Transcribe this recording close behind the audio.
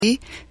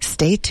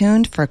Stay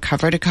tuned for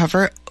Cover to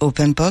Cover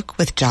Open Book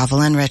with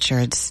Jovelyn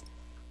Richards.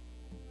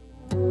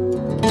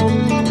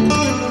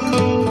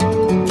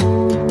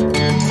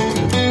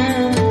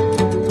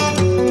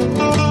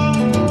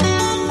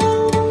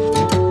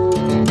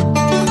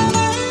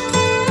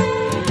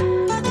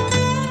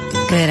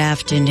 Good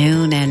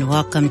afternoon and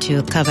welcome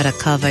to Cover to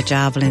Cover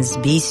Jovelyn's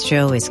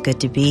Bistro. It's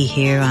good to be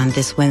here on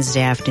this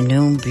Wednesday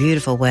afternoon.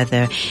 Beautiful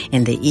weather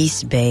in the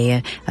East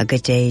Bay. A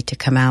good day to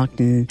come out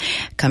and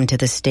come to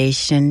the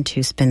station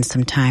to spend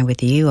some time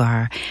with you,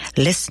 our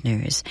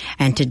listeners.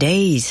 And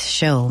today's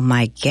show,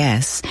 my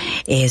guest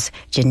is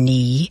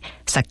Jeanne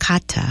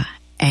Sakata,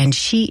 and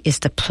she is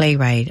the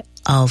playwright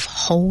of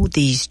Hold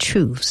These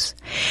Truths,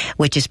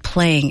 which is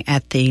playing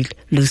at the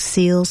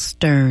Lucy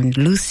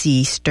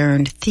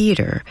Stern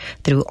Theater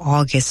through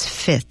August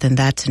 5th, and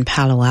that's in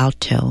Palo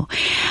Alto.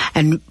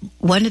 And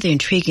one of the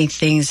intriguing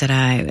things that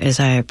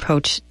as I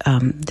approach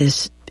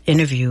this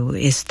interview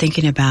is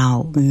thinking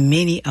about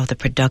many of the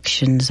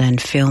productions and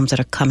films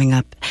that are coming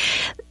up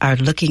are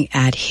looking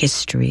at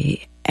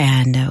history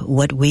and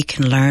what we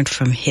can learn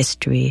from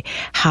history,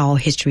 how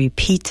history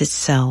repeats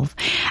itself.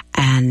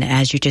 And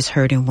as you just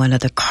heard in one of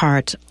the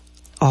cards,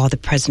 All the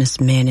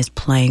President's Men is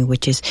playing,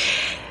 which is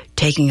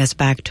taking us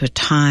back to a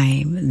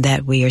time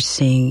that we are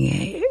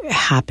seeing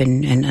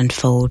happen and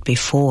unfold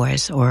before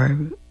us, or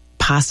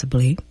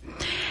possibly.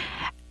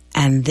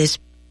 And this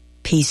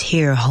piece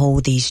here,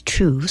 Hold These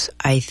Truths,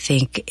 I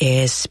think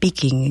is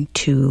speaking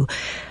to,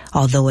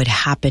 although it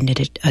happened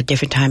at a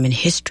different time in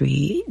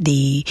history,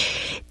 the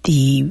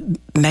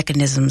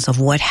mechanisms of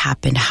what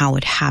happened, how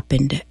it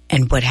happened,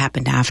 and what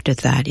happened after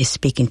that is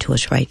speaking to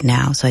us right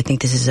now. So I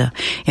think this is an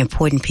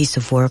important piece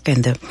of work,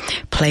 and the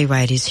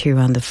playwright is here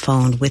on the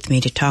phone with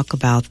me to talk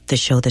about the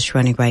show that's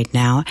running right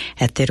now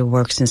at Theater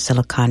Works in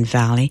Silicon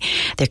Valley.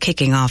 They're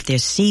kicking off their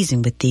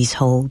season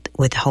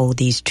with Hold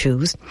These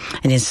Truths,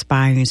 an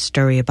inspiring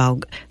story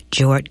about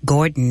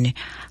Gordon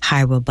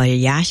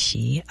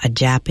Hirabayashi, a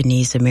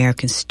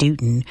Japanese-American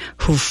student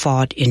who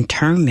fought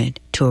internment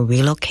to a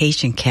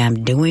relocation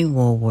camp during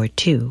World War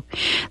II.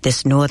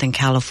 This Northern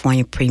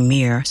California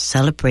premiere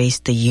celebrates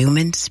the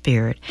human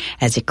spirit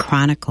as it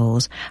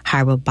chronicles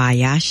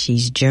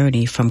Hirabayashi's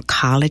journey from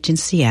college in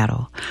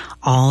Seattle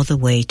all the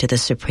way to the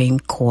Supreme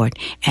Court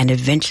and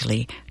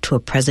eventually to a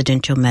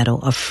Presidential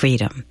Medal of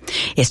Freedom.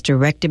 It's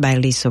directed by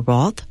Lisa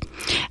Roth,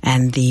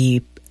 and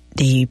the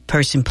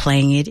person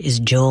playing it is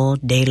Joel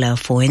De La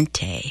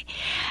Fuente.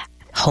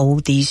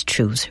 Hold These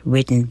Truths,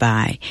 written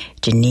by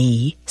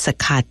Jeanne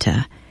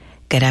Sakata.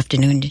 Good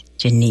afternoon,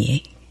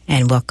 Jeanne,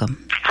 and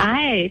welcome.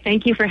 Hi,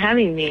 thank you for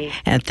having me.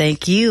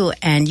 Thank you.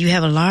 And you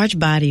have a large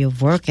body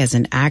of work as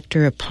an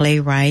actor, a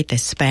playwright that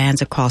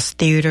spans across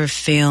theater,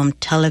 film,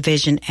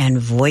 television, and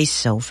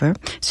voiceover.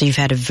 So you've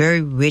had a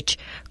very rich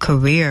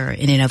career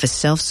in and of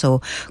itself.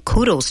 So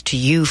kudos to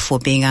you for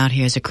being out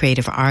here as a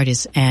creative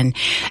artist and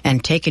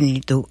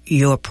taking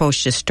your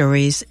approach to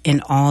stories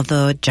in all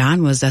the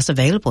genres that's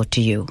available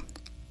to you.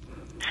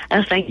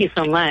 Oh, thank you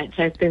so much.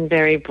 I've been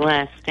very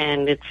blessed,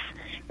 and it's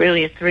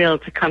really a thrill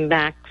to come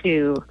back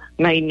to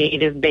my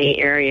native Bay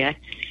Area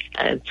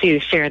to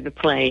share the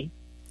play.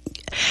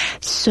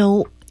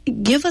 So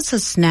give us a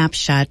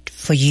snapshot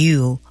for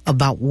you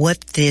about what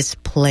this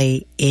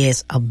play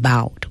is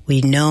about.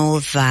 We know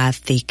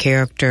that the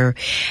character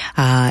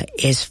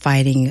is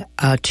fighting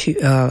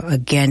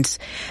against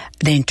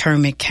the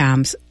internment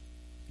camps.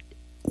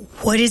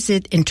 What is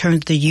it in terms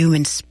of the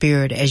human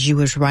spirit as you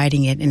was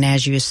writing it and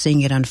as you were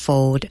seeing it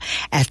unfold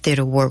at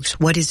Theater Works?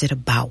 What is it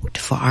about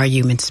for our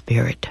human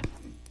spirit?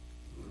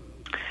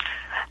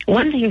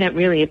 One thing that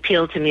really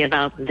appealed to me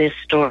about this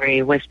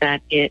story was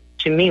that it,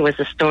 to me, was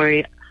a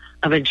story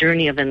of a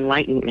journey of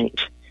enlightenment.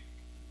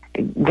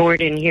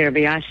 Gordon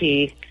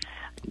Hirabayashi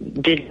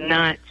did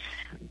not,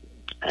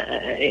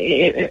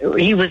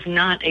 he was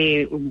not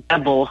a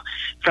rebel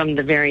from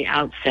the very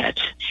outset.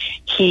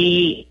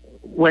 He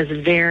was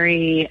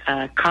very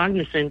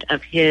cognizant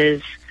of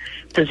his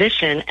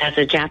position as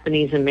a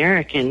Japanese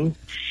American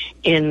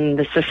in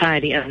the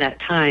society of that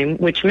time,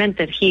 which meant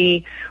that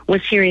he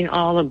was hearing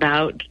all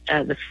about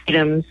the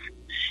freedoms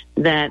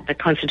that the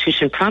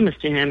Constitution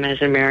promised to him as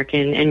an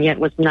American, and yet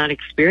was not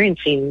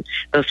experiencing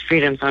those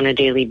freedoms on a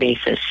daily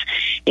basis.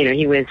 You know,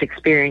 he was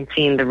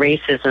experiencing the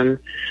racism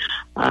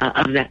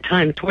of that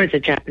time towards the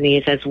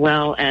Japanese, as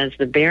well as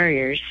the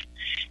barriers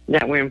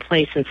that were in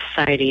place in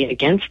society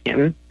against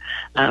him.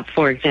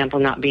 For example,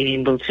 not being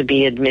able to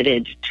be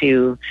admitted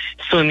to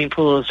swimming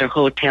pools or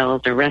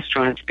hotels or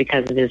restaurants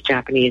because of his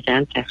Japanese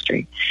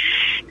ancestry.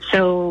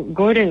 So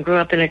Gordon grew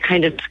up in a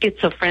kind of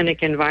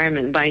schizophrenic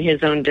environment by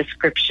his own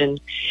description.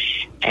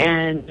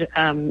 And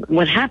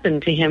what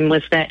happened to him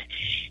was that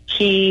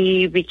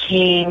he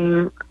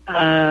became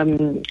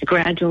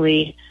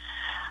gradually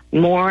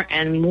more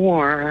and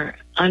more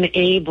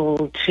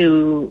unable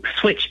to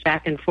switch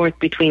back and forth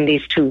between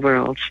these two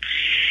worlds.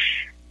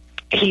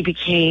 He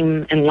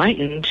became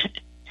enlightened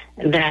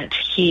that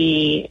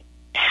he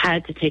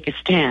had to take a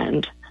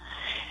stand.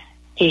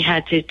 He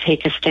had to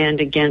take a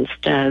stand against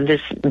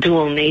this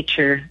dual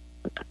nature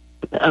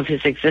of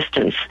his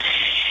existence.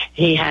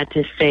 He had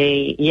to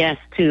say yes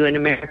to an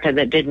America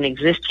that didn't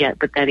exist yet,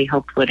 but that he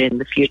hoped would in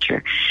the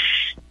future,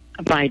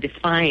 by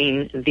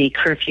defying the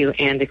curfew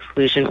and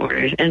exclusion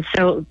orders. And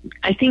so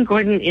I think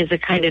Gordon is a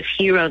kind of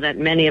hero that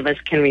many of us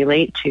can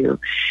relate to.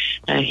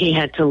 He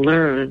had to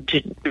learn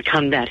to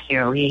become that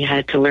hero. He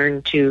had to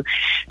learn to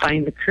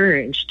find the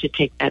courage to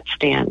take that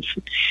stance.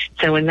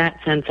 So in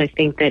that sense, I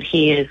think that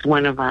he is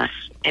one of us,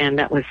 and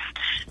that was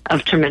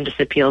of tremendous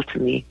appeal to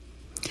me.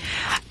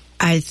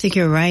 I think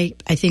you're right.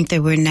 I think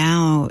that we're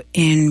now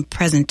in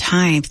present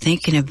time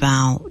thinking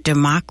about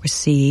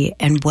democracy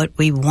and what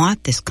we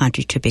want this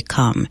country to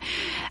become.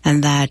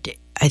 And that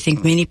I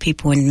think many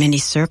people in many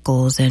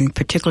circles, and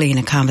particularly in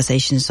the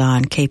conversations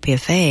on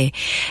KPFA,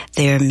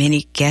 there are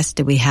many guests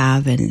that we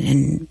have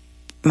and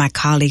my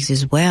colleagues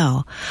as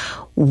well.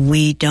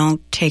 We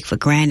don't take for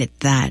granted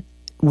that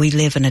we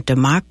live in a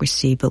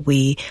democracy, but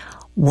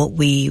what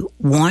we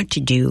want to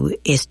do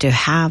is to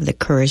have the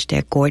courage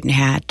that Gordon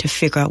had to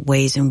figure out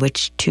ways in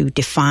which to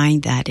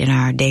define that in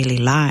our daily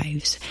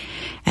lives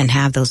and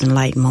have those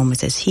enlightened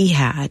moments as he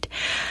had.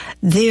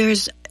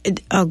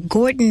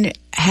 Gordon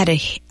had a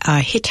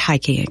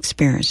hitchhiking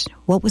experience.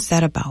 What was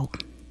that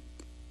about?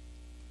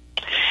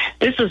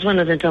 This was one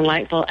of the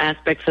delightful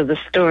aspects of the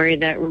story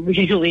that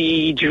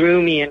really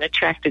drew me and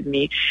attracted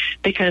me,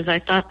 because I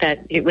thought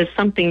that it was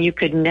something you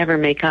could never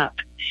make up.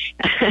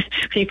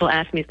 People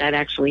ask me if that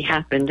actually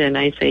happened, and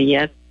I say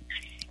yes,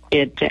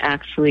 it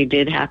actually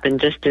did happen,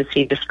 just as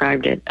he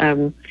described it.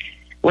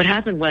 What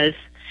happened was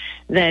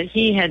that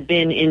he had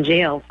been in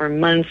jail for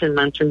months and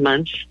months and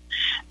months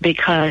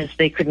because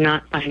they could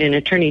not find an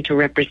attorney to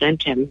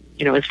represent him.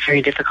 You know, it's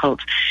very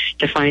difficult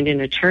to find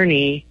an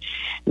attorney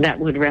that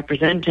would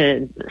represent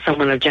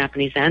someone of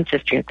Japanese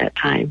ancestry at that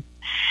time.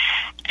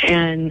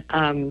 And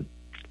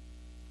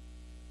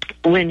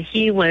when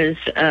he was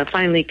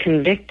finally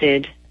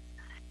convicted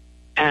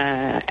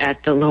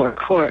at the lower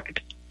court,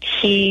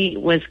 he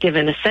was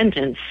given a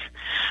sentence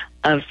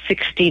of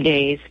 60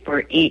 days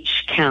for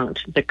each count,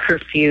 the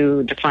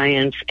curfew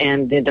defiance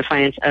and the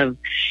defiance of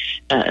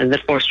the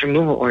forced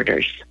removal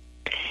orders.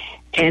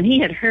 And he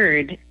had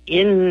heard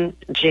in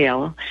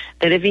jail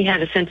that if he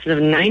had a sentence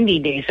of 90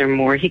 days or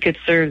more, he could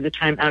serve the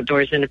time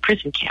outdoors in a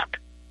prison camp.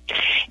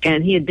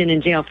 And he had been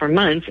in jail for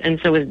months and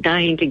so was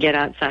dying to get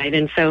outside.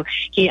 And so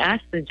he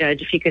asked the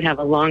judge if he could have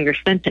a longer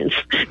sentence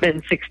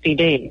than 60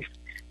 days.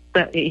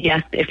 But he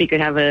asked if he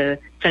could have a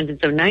sentence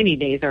of 90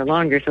 days or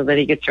longer so that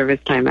he could serve his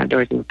time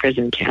outdoors in the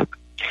prison camp.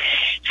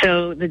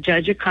 So the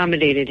judge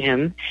accommodated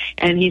him,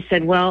 and he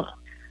said, well,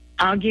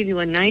 I'll give you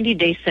a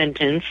 90-day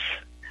sentence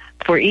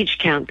for each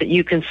count that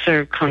you can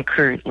serve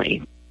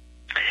concurrently.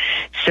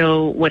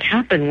 So what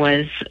happened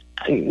was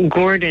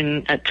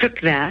Gordon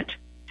took that,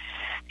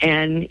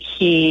 and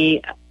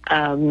he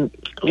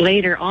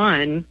later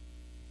on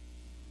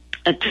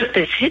took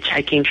this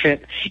hitchhiking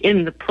trip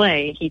in the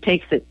play. He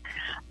takes it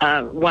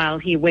while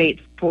he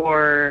waits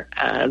for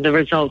the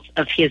results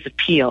of his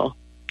appeal.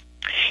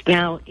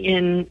 Now,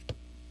 in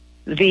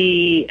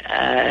the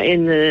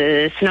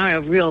scenario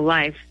of real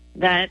life,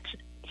 that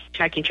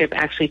hitchhiking trip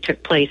actually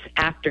took place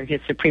after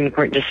his Supreme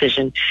Court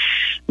decision.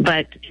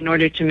 But in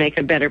order to make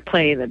a better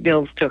play that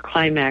builds to a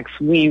climax,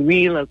 we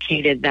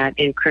relocated that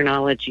in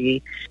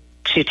chronology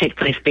to take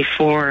place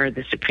before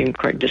the Supreme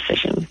Court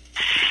decision.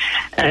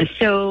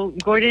 So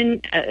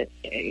Gordon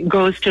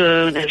goes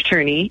to an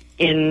attorney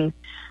in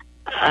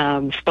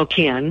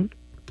Spokane,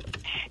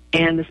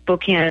 and the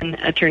Spokane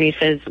attorney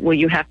says, well,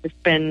 you have to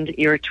spend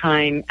your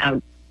time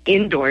out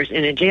indoors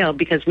in a jail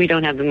because we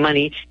don't have the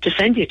money to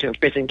send you to a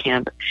prison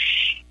camp.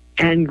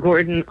 And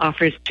Gordon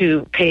offers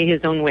to pay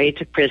his own way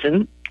to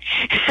prison.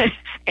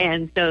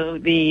 And so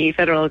the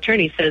federal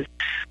attorney says,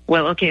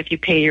 well, okay, if you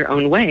pay your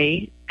own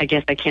way, I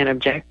guess I can't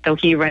object. So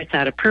he writes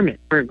out a permit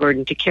for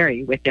Gordon to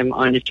carry with him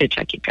on his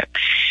hitchhiking trip.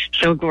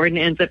 So Gordon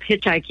ends up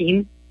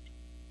hitchhiking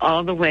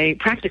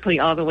practically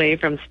all the way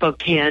from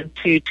Spokane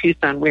to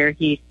Tucson, where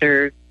he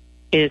served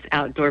his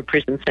outdoor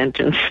prison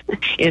sentence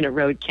in a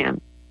road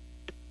camp.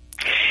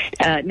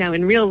 Now,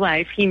 in real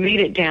life, he made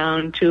it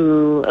down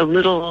to a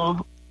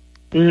little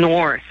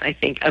north, I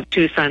think, of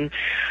Tucson.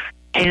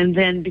 And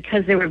then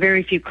because there were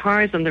very few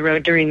cars on the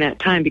road during that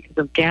time because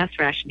of gas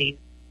rationing,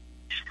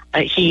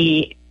 I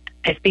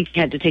think he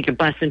had to take a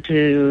bus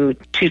into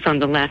Tucson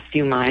the last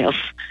few miles.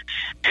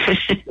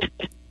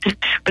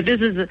 But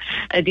this is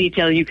a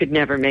detail you could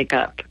never make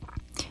up.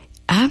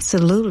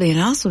 Absolutely, and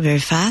also very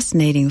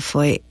fascinating.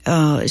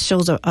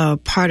 Shows a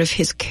part of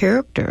his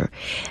character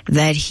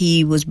that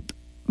he was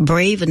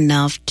brave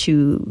enough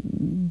to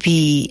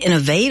be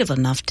innovative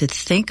enough to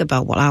think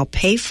about, well, I'll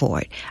pay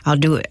for it. I'll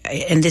do it.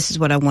 And this is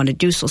what I want to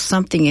do. So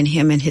something in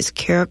him and his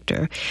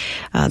character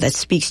that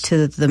speaks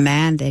to the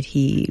man that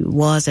he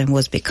was and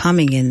was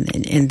becoming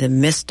in the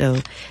midst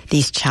of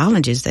these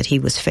challenges that he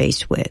was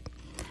faced with.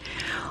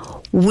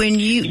 When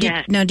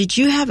did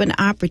you have an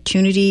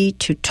opportunity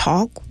to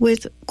talk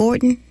with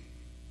Gordon?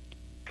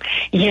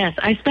 Yes,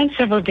 I spent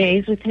several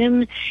days with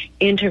him,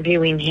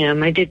 interviewing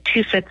him. I did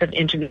 2 sets of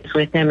interviews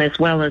with him as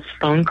well as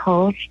phone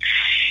calls.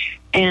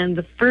 And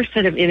the first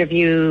set of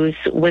interviews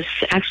was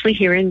actually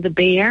here in the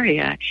Bay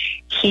Area.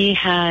 He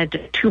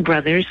had two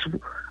brothers,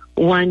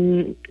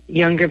 one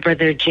younger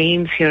brother,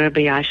 James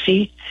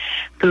Hirabayashi,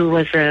 who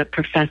was a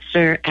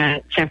professor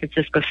at San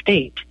Francisco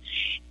State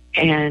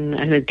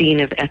and the Dean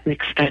of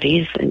Ethnic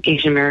Studies and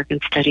Asian American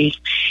Studies.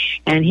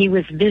 And he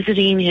was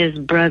visiting his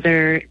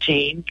brother,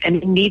 James,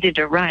 and he needed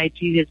a ride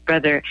to his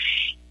brother,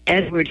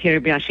 Edward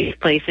Hirabayashi's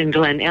place in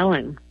Glen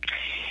Ellen.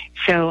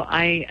 So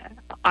I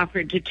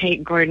offered to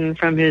take Gordon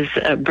from his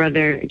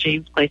brother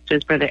James' place to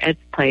his brother Ed's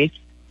place.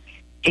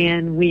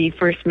 And we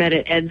first met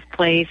at Ed's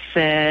place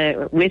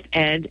with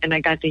Ed, and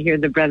I got to hear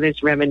the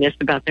brothers reminisce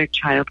about their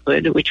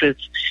childhood, which was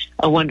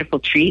a wonderful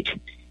treat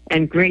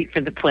and great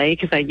for the play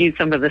because I used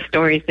some of the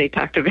stories they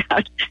talked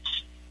about.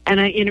 And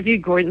I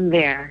interviewed Gordon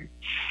there.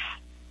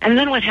 And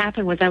then what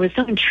happened was I was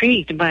so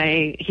intrigued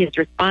by his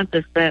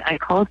responses that I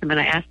called him and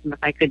I asked him if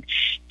I could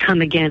come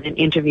again and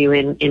interview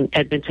in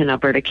Edmonton,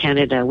 Alberta,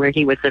 Canada, where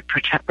he was a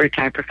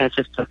retired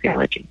professor of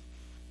sociology.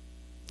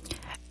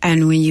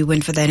 And when you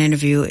went for that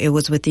interview, it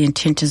was with the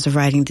intentions of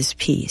writing this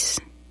piece.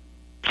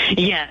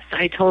 Yes,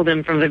 I told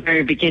him from the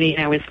very beginning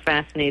I was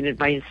fascinated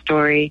by his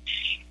story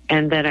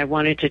and that I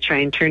wanted to try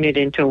and turn it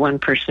into a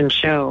one-person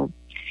show.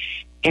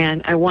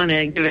 And I want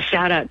to give a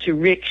shout-out to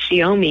Rick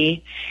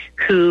Shiomi,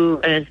 who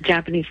is a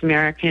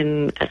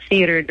Japanese-American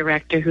theater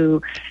director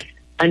who,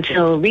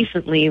 until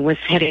recently, was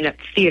heading up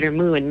Theater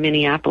Mu in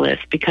Minneapolis,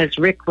 because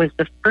Rick was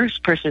the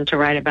first person to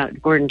write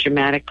about Gordon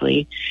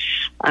dramatically.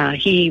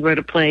 He wrote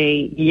a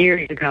play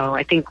years ago,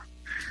 I think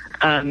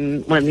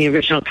one of the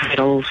original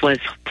titles was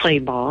Play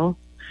Ball.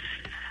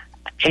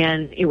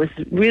 And it was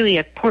really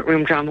a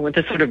courtroom drama with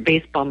a sort of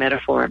baseball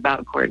metaphor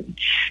about Gordon.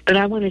 But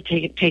I wanted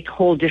to take a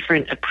whole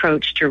different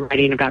approach to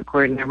writing about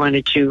Gordon. I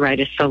wanted to write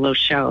a solo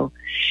show.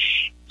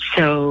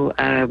 So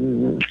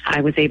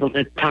I was able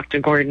to talk to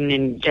Gordon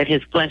and get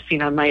his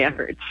blessing on my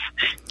efforts.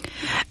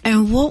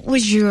 And what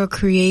was your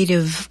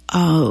creative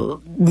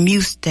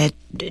muse that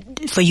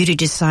for you to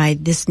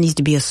decide this needs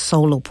to be a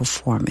solo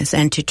performance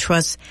and to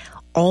trust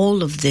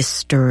all of this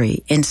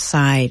story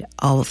inside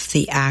of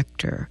the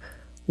actor?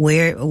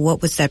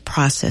 What was that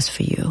process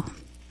for you?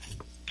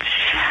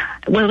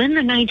 Well, in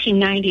the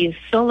 1990s,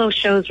 solo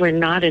shows were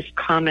not as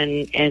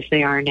common as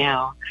they are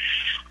now.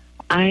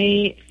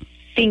 I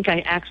think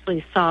I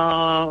actually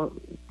saw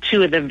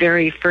two of the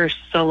very first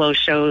solo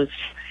shows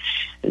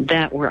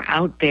that were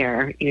out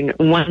there.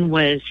 One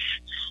was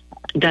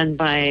done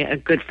by a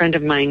good friend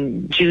of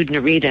mine, Jude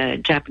Narita, a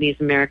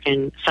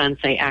Japanese-American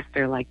sansei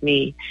actor like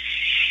me.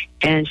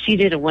 And she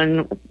did a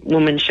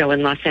one-woman show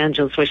in Los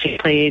Angeles where she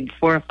played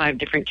 4 or 5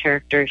 different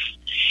characters.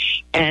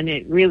 And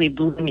it really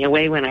blew me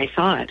away when I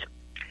saw it.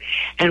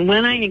 And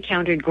when I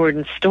encountered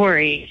Gordon's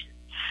story,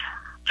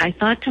 I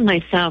thought to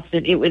myself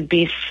that it would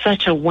be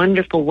such a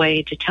wonderful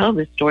way to tell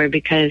the story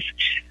because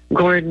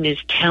Gordon is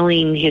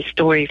telling his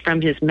story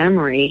from his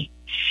memory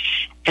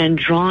and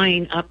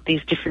drawing up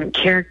these different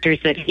characters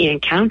that he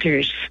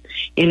encounters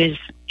in his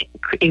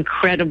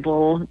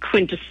incredible,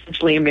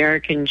 quintessentially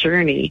American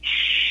journey.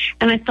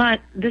 And I thought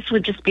this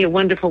would just be a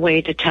wonderful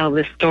way to tell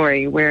this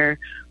story where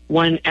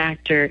one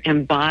actor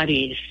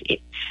embodies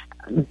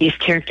these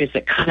characters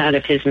that come out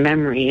of his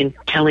memory and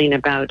telling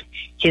about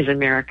his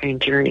American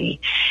journey.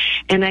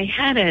 And I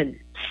had a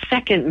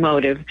second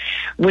motive,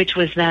 which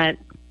was that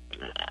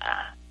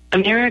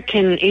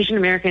Asian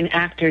American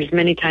actors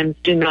many times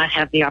do not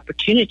have the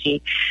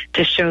opportunity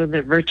to show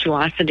the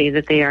virtuosity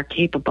that they are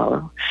capable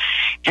of.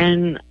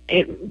 And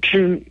it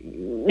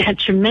had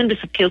tremendous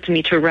appeal to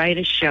me to write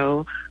a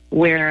show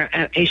where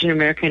an Asian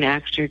American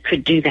actor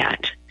could do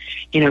that.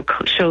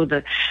 Show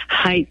the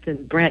height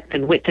and breadth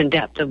and width and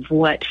depth of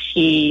what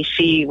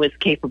she was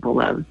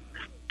capable of.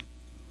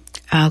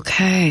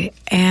 Okay.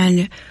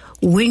 And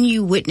when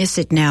you witness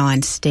it now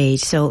on stage,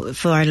 so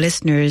for our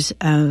listeners,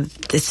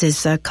 this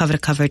is Cover to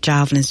Cover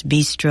Jovelyn's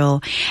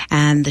Bistro,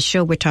 and the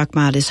show we're talking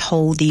about is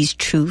Hold These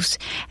Truths,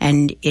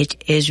 and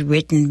it is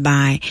written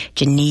by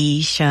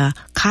Jeanne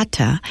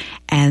Sakata,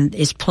 and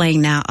is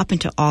playing now up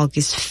until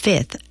August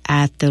 5th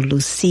at the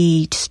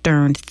Lucide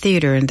Stern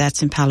Theater, and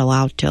that's in Palo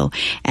Alto.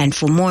 And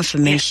for more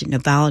information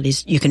about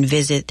it, you can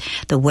visit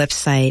the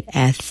website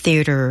at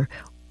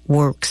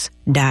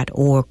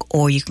theaterworks.org,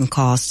 or you can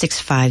call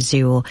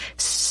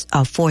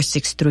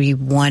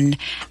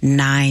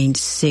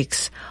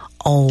 650-463-1960.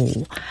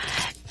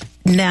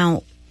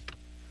 Now,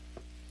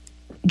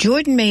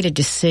 Jordan made a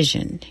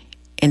decision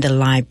in the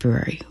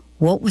library.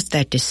 What was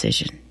that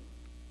decision?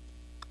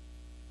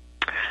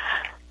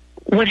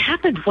 What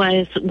happened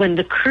was when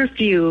the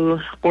curfew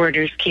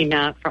orders came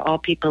out for all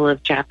people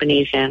of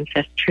Japanese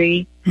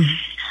ancestry,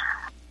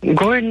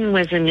 Gordon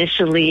was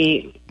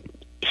initially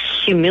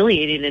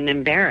humiliated and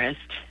embarrassed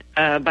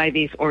by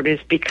these orders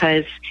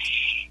because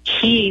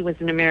he was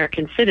an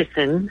American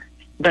citizen,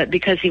 but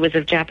because he was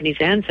of Japanese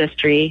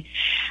ancestry,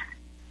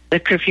 the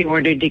curfew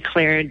order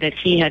declared that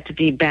he had to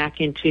be back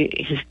into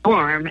his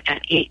dorm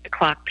at 8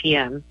 o'clock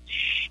p.m.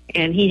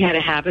 And he had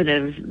a habit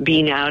of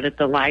being out at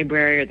the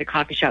library or the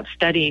coffee shop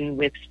studying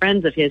with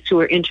friends of his who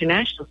were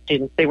international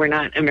students. They were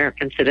not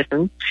American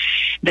citizens.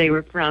 They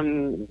were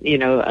from,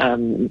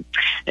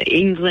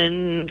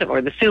 England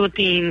or the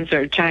Philippines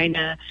or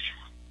China.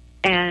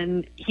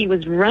 And he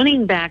was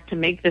running back to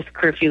make this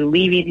curfew,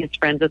 leaving his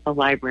friends at the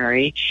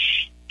library.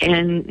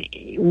 And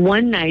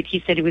one night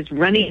he said he was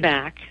running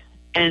back,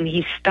 and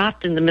he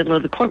stopped in the middle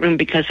of the courtroom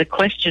because a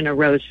question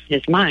arose in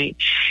his mind.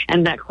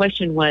 And that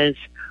question was,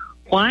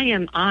 why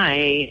am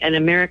I, an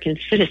American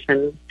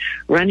citizen,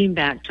 running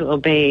back to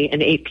obey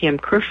an 8 p.m.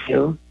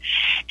 curfew,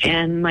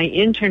 and my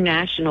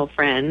international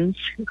friends,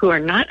 who are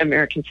not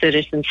American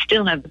citizens,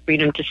 still have the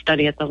freedom to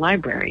study at the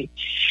library?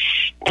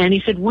 And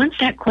he said once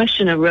that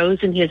question arose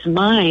in his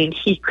mind,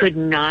 he could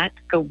not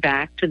go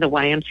back to the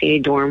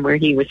YMCA dorm where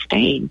he was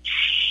staying.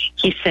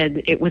 He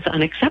said it was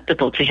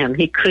unacceptable to him.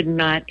 He could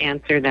not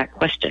answer that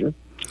question.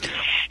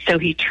 So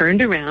he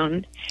turned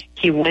around,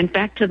 he went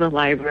back to the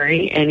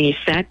library, and he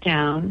sat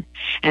down,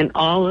 and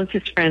all of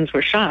his friends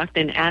were shocked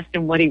and asked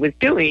him what he was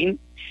doing.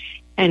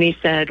 And he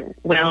said,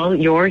 well,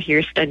 you're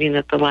here studying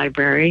at the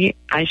library.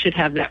 I should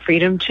have that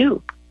freedom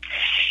too.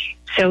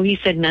 So he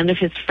said none of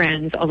his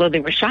friends, although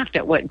they were shocked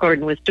at what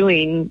Gordon was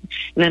doing,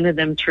 none of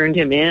them turned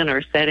him in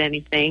or said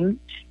anything.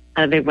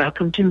 They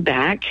welcomed him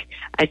back.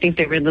 I think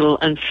they were a little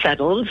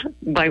unsettled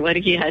by what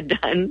he had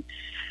done.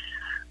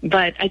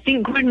 But I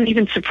think Gordon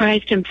even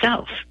surprised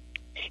himself.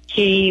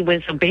 He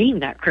was obeying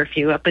that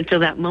curfew up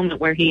until that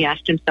moment where he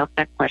asked himself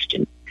that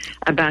question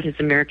about his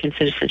American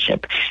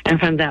citizenship. And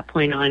from that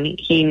point on,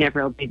 he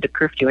never obeyed the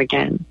curfew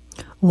again.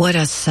 What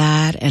a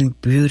sad and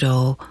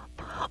brutal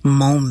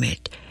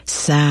moment.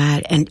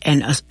 Sad and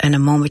a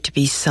moment to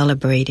be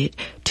celebrated.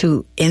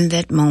 To in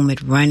that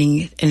moment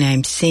running, and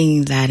I'm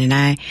seeing that,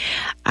 and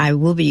I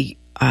will be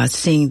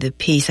seeing the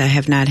piece. I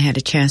have not had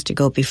a chance to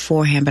go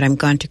beforehand, but I'm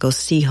going to go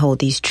see Hold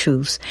These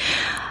Truths.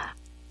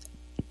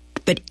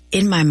 But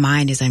in my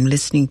mind, as I'm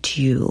listening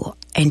to you,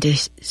 and to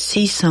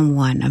see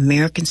someone,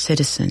 American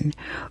citizen,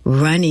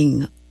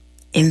 running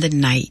in the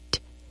night,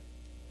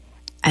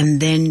 and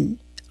then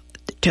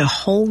to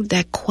hold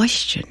that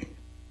question,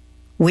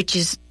 which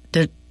is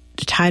the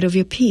title of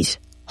your piece,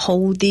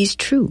 Hold These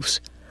Truths.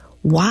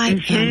 Why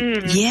am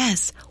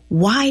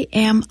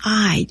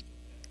I?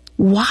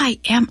 Why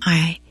am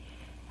I?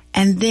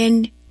 And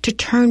then to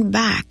turn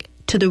back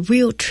to the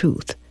real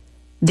truth.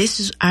 This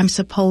is, I'm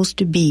supposed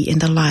to be in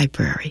the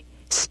library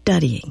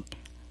studying.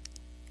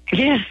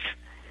 Yes.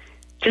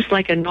 Just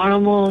like a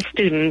normal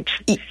student.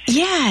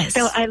 Yes.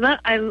 So I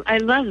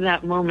love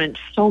that moment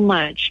so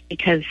much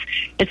because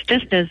it's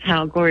just as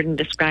how Gordon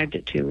described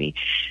it to me.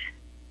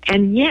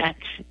 And yet,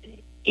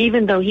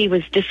 even though he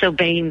was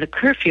disobeying the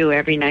curfew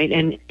every night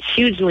and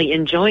hugely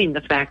enjoying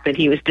the fact that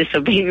he was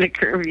disobeying the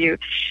curfew,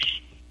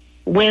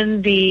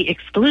 when the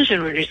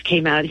exclusion orders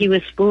came out, he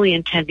was fully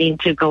intending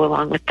to go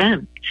along with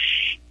them.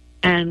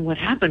 And what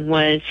happened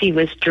was he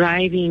was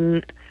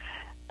driving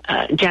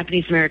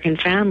Japanese American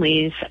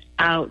families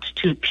out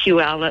to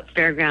Puyallup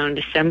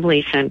Fairground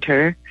Assembly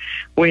Center,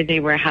 where they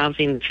were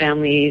housing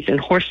families in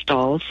horse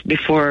stalls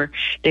before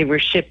they were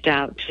shipped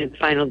out to the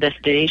final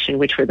destination,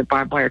 which were the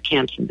barbed wire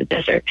camps in the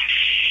desert.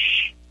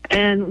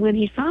 And when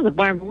he saw the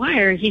barbed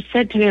wire, he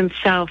said to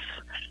himself,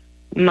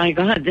 my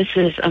God, this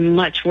is a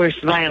much worse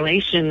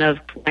violation of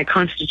my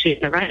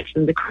constitutional rights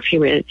than the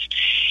curfew is.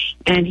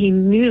 And he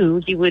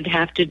knew he would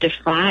have to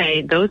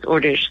defy those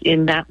orders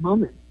in that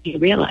moment. He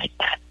realized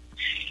that.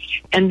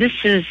 And this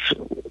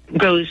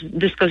goes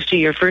to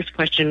your first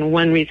question,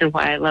 one reason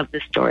why I love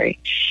this story.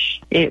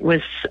 It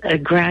was a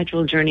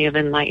gradual journey of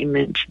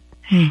enlightenment.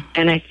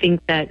 And I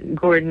think that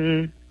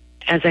Gordon,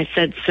 as I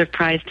said,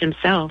 surprised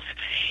himself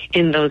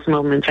in those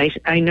moments.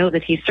 I know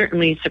that he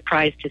certainly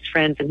surprised his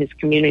friends and his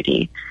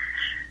community.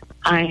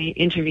 I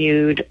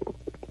interviewed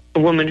a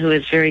woman who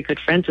is very good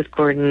friends with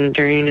Gordon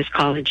during his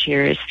college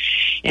years,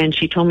 and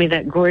she told me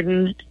that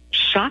Gordon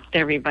shocked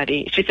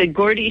everybody. She said,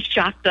 Gordy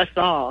shocked us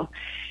all.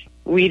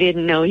 We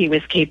didn't know he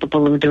was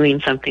capable of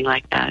doing something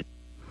like that.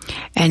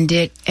 And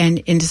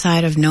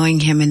inside of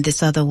knowing him in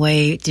this other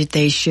way, did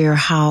they share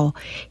how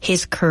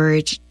his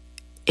courage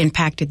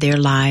impacted their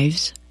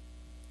lives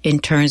in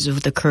terms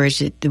of the courage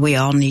that we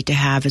all need to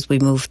have as we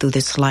move through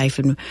this life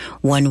in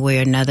one way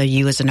or another?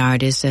 You as an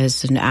artist,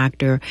 as an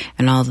actor,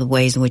 and all the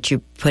ways in which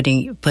you're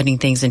putting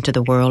things into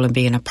the world and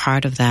being a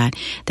part of that,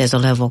 there's a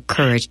level of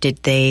courage.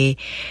 Did they,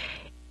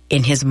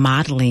 in his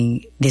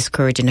modeling this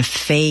courage in the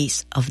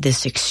face of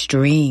this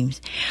extreme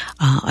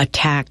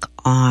attack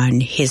on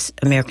his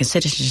American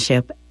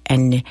citizenship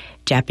and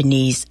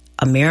Japanese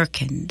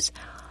Americans,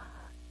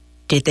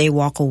 did they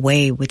walk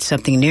away with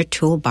something in their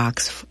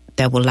toolbox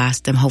that will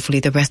last them hopefully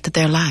the rest of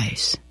their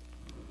lives?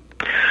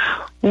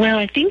 Well,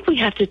 I think we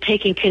have to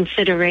take in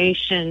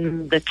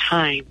consideration the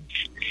times.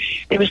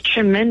 There was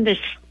tremendous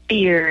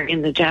fear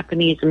in the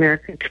Japanese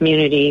American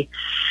community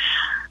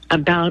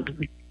about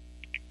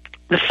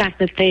the fact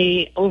that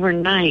they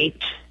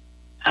overnight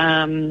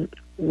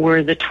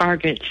were the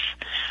targets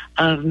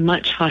of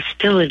much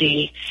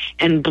hostility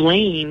and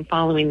blame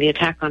following the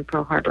attack on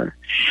Pearl Harbor.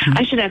 Mm-hmm.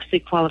 I should actually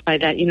qualify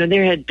that.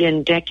 There had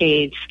been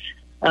decades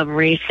of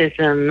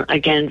racism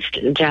against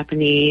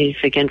Japanese,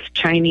 against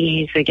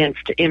Chinese,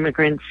 against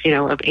immigrants,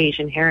 of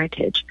Asian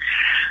heritage.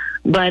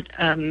 But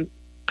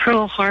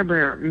Pearl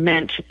Harbor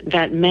meant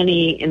that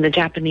many in the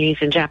Japanese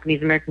and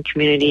Japanese American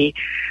community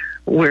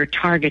were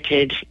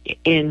targeted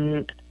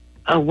in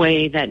a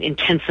way that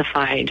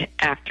intensified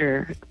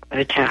after the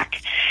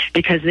attack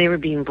because they were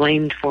being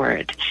blamed for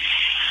it.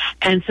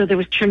 And so there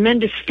was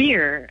tremendous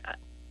fear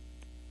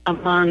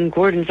among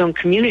Gordon's own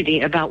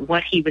community about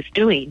what he was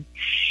doing.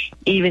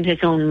 Even his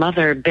own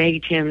mother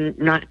begged him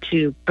not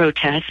to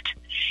protest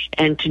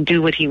and to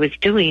do what he was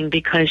doing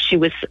because she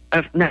was,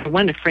 number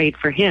one, afraid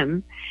for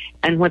him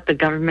and what the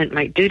government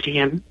might do to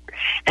him,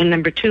 and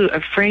number two,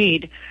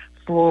 afraid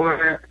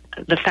for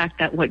the fact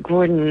that what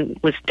Gordon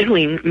was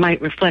doing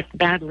might reflect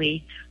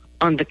badly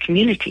on the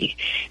community.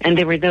 And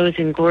there were those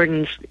in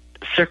Gordon's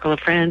circle of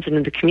friends and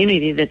in the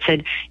community that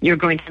said, you're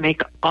going to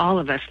make all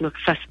of us look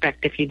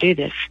suspect if you do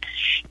this.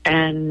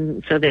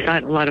 And so they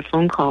got a lot of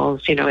phone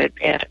calls,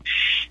 at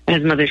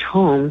his mother's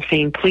home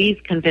saying, please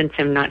convince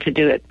him not to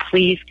do it.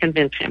 Please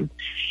convince him.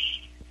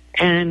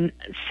 And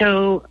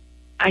so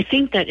I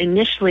think that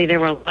initially there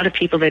were a lot of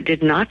people that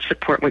did not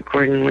support what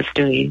Gordon was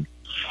doing.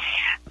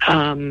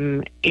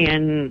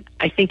 And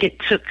I think it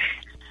took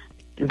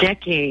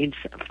decades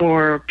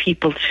for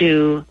people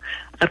to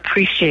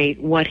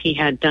appreciate what he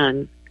had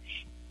done.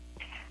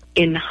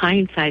 In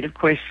hindsight, of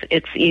course,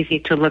 it's easy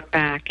to look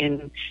back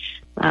and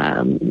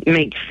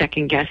make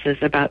second guesses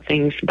about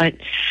things. But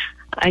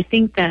I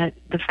think that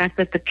the fact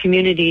that the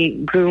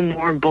community grew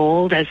more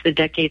bold as the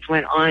decades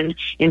went on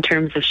in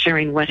terms of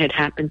sharing what had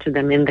happened to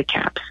them in the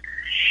camps.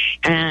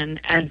 And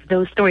as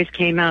those stories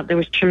came out, there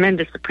was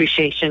tremendous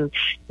appreciation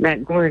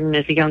that Gordon,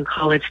 as a young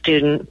college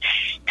student,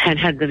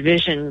 had the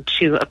vision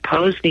to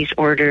oppose these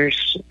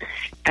orders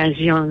as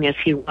young as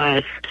he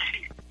was.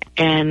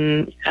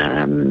 And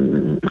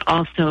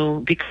also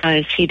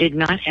because he did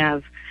not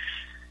have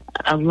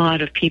a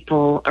lot of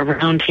people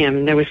around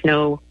him. There was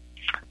no,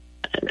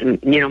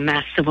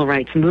 mass civil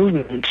rights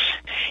movement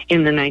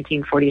in the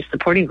 1940s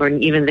supporting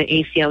Gordon. Even the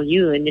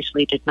ACLU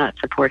initially did not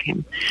support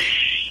him.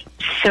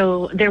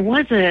 So there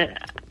was a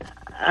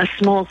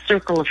small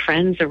circle of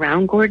friends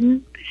around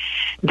Gordon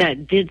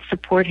that did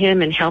support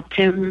him and helped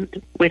him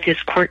with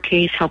his court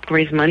case, helped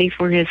raise money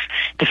for his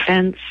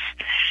defense.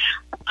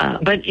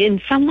 But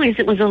in some ways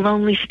it was a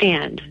lonely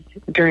stand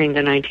during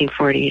the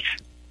 1940s.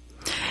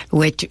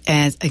 Which,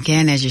 as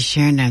you're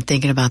sharing, I'm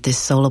thinking about this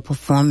solo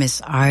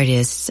performance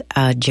artist,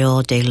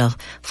 Joel De La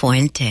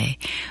Fuente,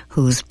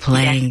 who's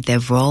playing the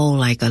role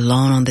like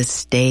alone on the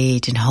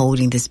stage and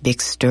holding this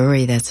big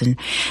story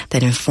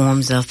that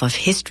informs of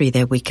history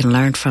that we can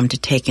learn from to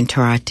take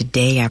into our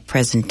today, our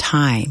present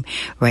time,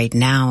 right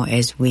now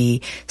as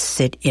we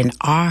sit in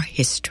our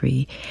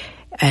history.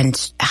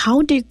 And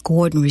how did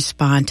Gordon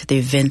respond to the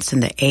events in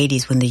the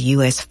 80s when the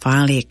U.S.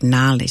 finally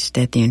acknowledged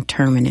that the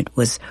internment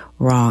was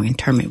wrong?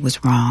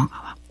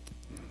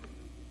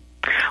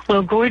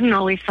 Well, Gordon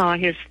always saw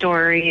his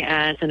story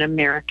as an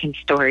American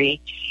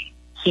story.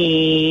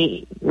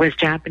 He was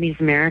Japanese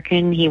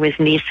American. He was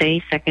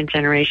Nisei, second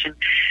generation.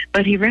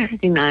 But he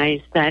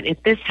recognized that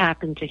if this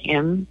happened to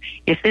him,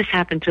 if this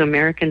happened to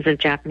Americans of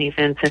Japanese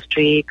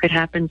ancestry, it could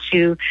happen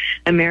to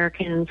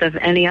Americans of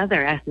any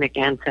other ethnic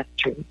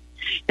ancestry,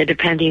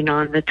 depending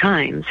on the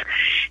times.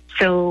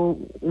 So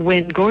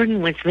when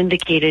Gordon was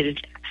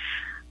vindicated,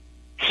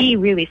 he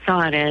really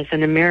saw it as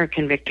an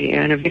American victory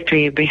and a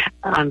victory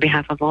on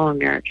behalf of all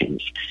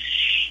Americans.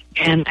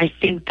 And I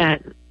think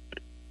that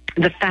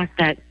the fact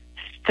that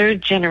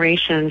third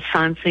generation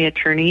Sansei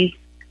attorneys,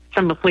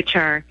 some of which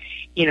are,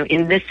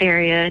 in this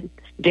area,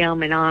 Dale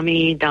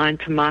Minami, Don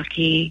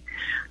Tamaki,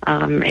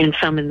 and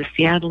some in the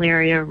Seattle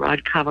area,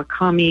 Rod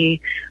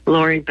Kawakami,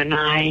 Lori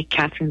Benai,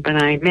 Catherine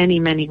Benai, many,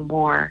 many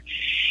more.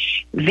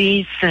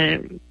 These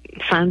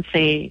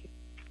Sansei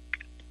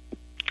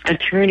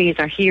attorneys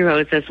are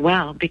heroes as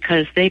well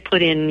because they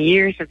put in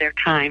years of their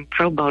time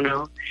pro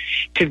bono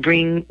to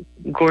bring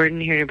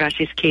Gordon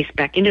Hirobashi's case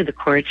back into the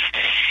courts,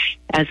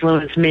 as well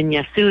as Min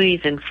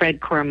Yasui's and Fred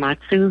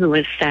Korematsu, who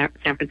was San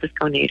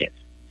Francisco native.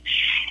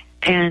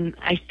 And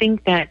I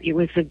think that it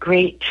was a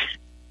great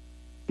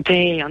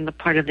day on the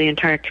part of the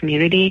entire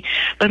community,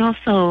 but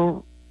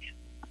also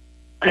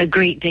a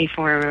great day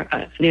for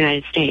the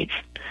United States.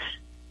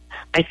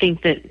 I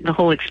think that the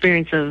whole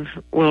experience of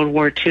World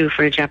War II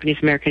for Japanese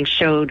Americans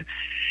showed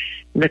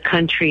the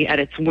country at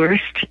its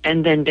worst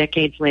and then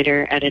decades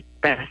later at its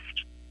best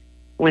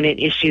when it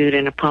issued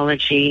an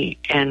apology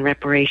and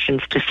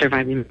reparations to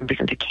surviving members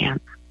of the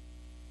camp.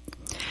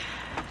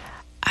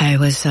 I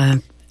was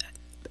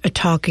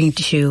talking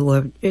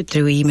to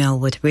through email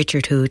with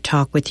Richard, who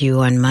talked with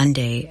you on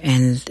Monday,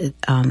 and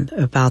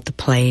about the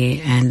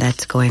play and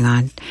that's going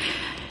on.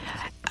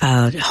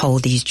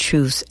 Hold These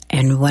Truths.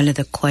 And one of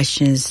the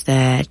questions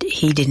that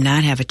he did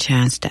not have a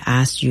chance to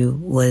ask you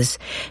was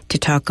to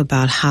talk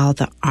about how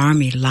the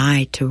Army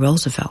lied to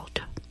Roosevelt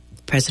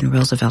President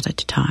Roosevelt at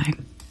the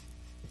time.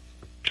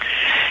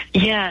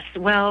 Yes.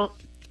 Well,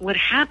 what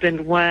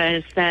happened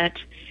was that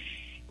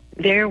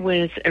there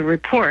was a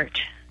report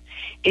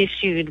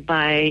issued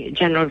by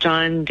General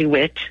John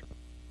DeWitt,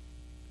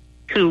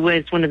 who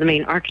was one of the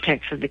main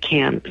architects of the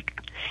camp.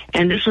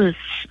 And this was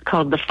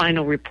called the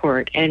Final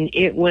Report. And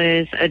it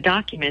was a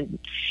document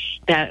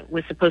that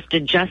was supposed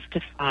to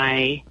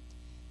justify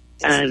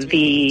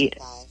the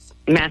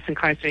mass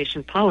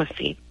incarceration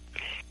policy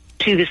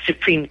to the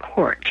Supreme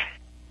Court.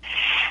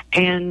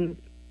 And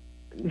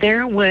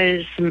there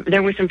were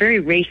some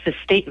very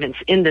racist statements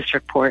in this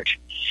report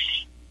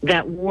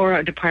that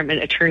War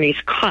Department attorneys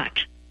caught.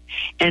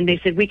 And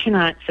they said, we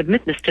cannot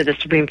submit this to the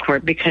Supreme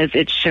Court because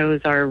it shows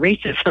our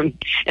racism,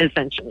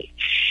 essentially.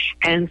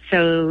 And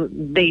so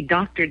they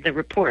doctored the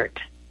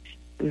report.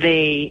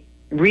 They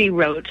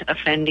rewrote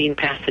offending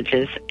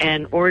passages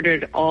and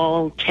ordered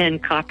all 10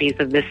 copies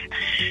of this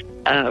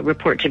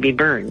report to be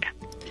burned.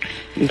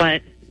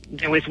 But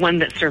there was one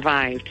that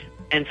survived.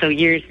 And so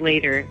years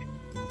later,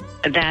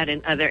 that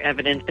and other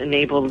evidence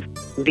enabled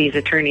these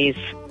attorneys,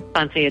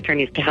 Ponce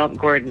attorneys, to help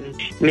Gordon,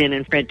 Min,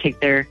 and Fred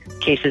take their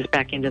cases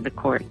back into the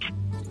court.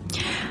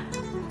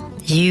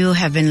 You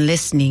have been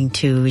listening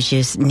to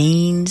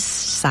Jeanne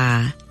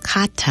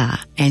Sakata,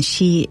 and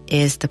she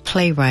is the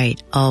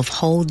playwright of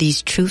Hold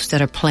These Truths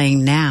that are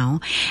playing now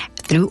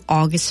through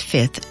August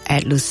 5th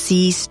at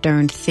Lucy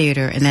Stern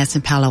Theater, and that's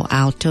in Palo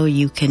Alto.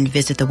 You can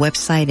visit the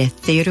website at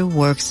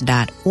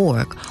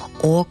theaterworks.org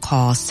or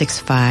call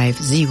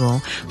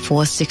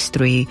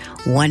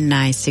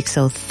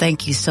 650-463-1960.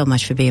 Thank you so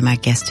much for being my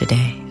guest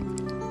today.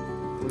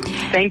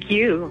 Thank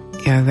you.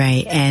 All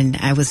right. And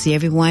I will see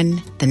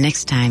everyone the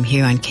next time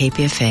here on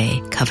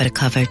KPFA, Cover to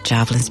Cover,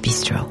 Jovelyn's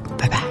Bistro.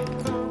 Bye-bye.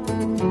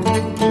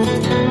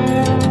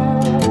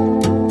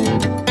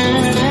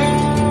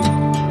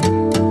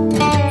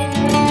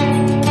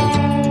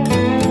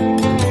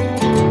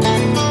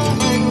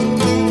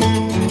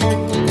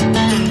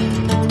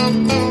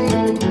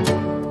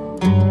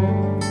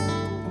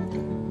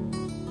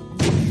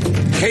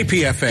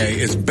 KPFA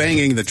is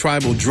banging the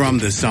tribal drum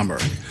this summer,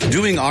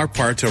 doing our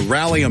part to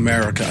rally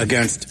America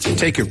against,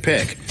 take your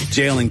pick,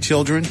 jailing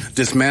children,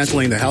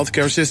 dismantling the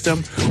healthcare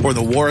system, or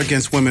the war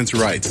against women's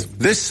rights.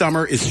 This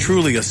summer is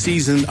truly a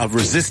season of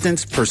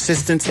resistance,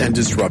 persistence, and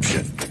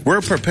disruption.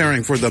 We're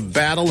preparing for the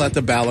battle at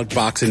the ballot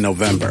box in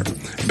November.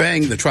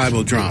 Bang the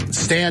tribal drum.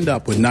 Stand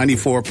up with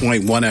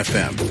 94.1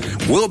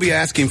 FM. We'll be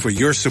asking for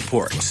your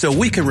support so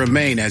we can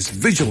remain as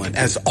vigilant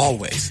as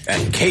always at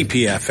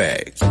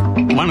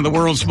KPFA. One of the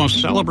world's most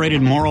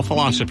celebrated moral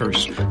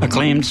philosophers,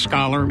 acclaimed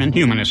scholar and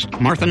humanist,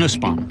 Martha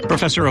Nussbaum,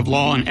 professor of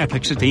law and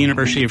ethics at the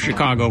University of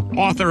Chicago,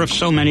 author of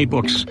so many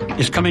books,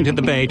 is coming to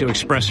the Bay to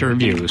express her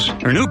views.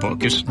 Her new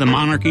book is The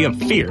Monarchy of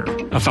Fear.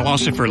 A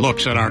philosopher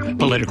looks at our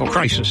political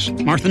crisis.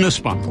 Martha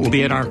Nussbaum will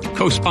be at our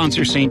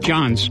co-sponsor St.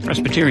 John's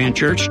Presbyterian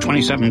Church,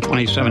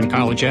 2727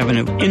 College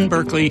Avenue in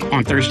Berkeley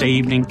on Thursday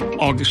evening,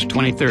 August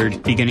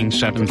 23rd, beginning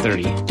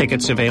 7:30.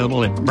 Tickets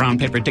available at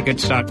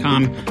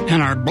brownpapertickets.com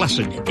and our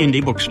blessed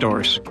indie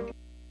bookstores.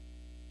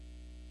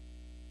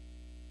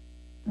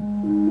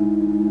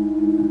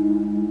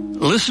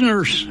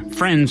 Listeners,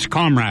 friends,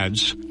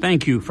 comrades,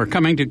 thank you for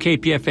coming to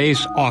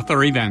KPFA's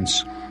author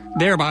events,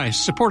 thereby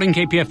supporting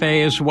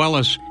KPFA as well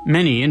as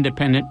many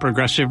independent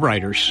progressive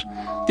writers.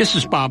 This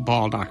is Bob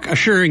Baldock,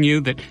 assuring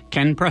you that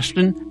Ken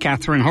Preston,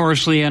 Catherine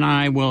Horsley, and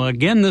I will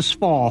again this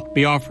fall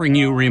be offering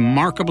you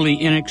remarkably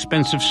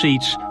inexpensive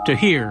seats to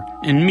hear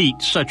and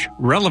meet such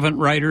relevant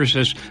writers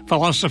as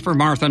philosopher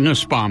Martha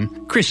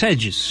Nussbaum, Chris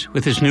Hedges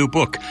with his new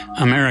book,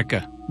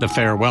 America, The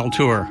Farewell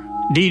Tour,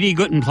 Dee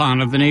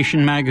Guttenplan of The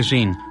Nation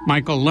magazine,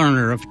 Michael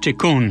Lerner of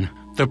Tikkun,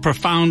 the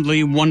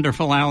profoundly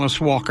wonderful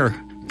Alice Walker,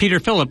 Peter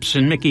Phillips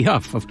and Mickey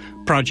Huff of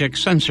Project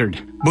Censored,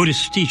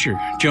 Buddhist teacher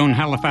Joan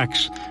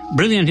Halifax,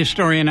 brilliant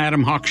historian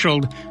Adam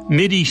Hochschild,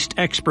 Mideast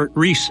expert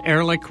Reese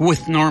Ehrlich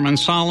with Norman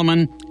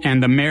Solomon,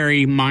 and the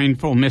merry,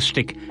 mindful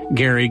mystic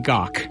Gary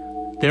Gach.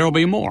 There will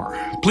be more.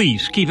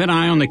 Please keep an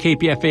eye on the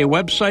KPFA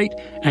website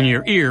and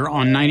your ear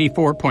on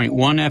 94.1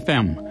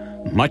 FM.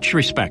 Much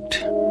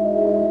respect.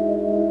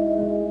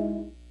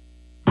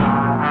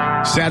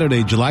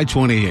 Saturday, July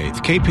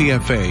 28th,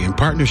 KPFA, in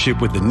partnership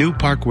with the New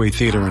Parkway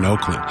Theater in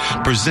Oakland,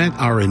 present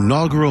our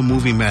inaugural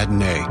movie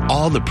matinee,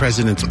 All the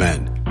President's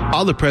Men.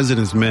 All the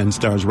President's Men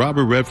stars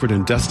Robert Redford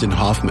and Dustin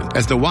Hoffman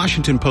as the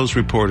Washington Post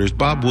reporters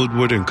Bob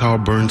Woodward and Carl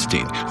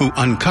Bernstein, who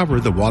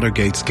uncover the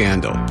Watergate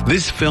scandal.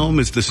 This film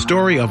is the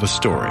story of a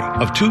story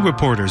of two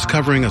reporters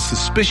covering a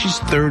suspicious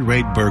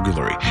third-rate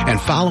burglary and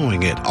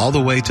following it all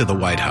the way to the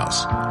White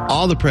House.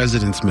 All the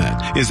President's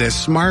Men is as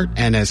smart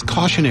and as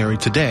cautionary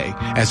today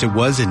as it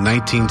was in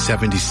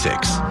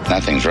 1976.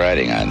 Nothing's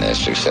riding on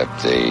this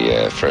except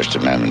the First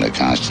Amendment of the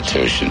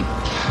Constitution,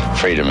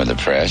 freedom of the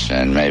press,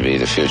 and maybe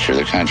the future of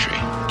the country.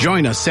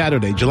 Join us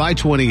Saturday, July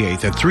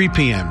 28th at 3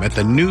 p.m. at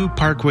the New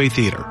Parkway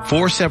Theater,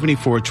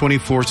 474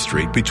 24th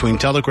Street between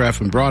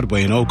Telegraph and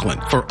Broadway in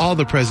Oakland for All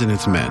the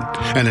President's Men,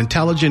 an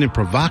intelligent and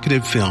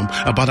provocative film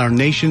about our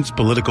nation's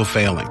political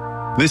failing.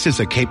 This is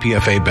a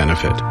KPFA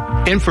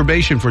benefit.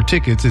 Information for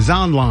tickets is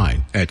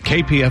online at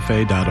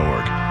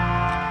kpfa.org.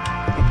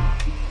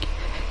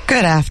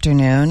 Good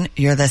afternoon.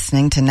 You're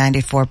listening to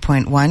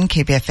 94.1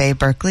 KPFA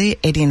Berkeley,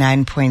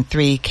 89.3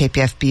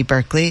 KPFB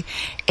Berkeley,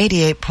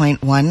 88.1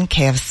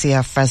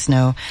 KFCF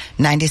Fresno,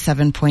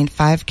 97.5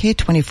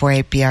 K248BR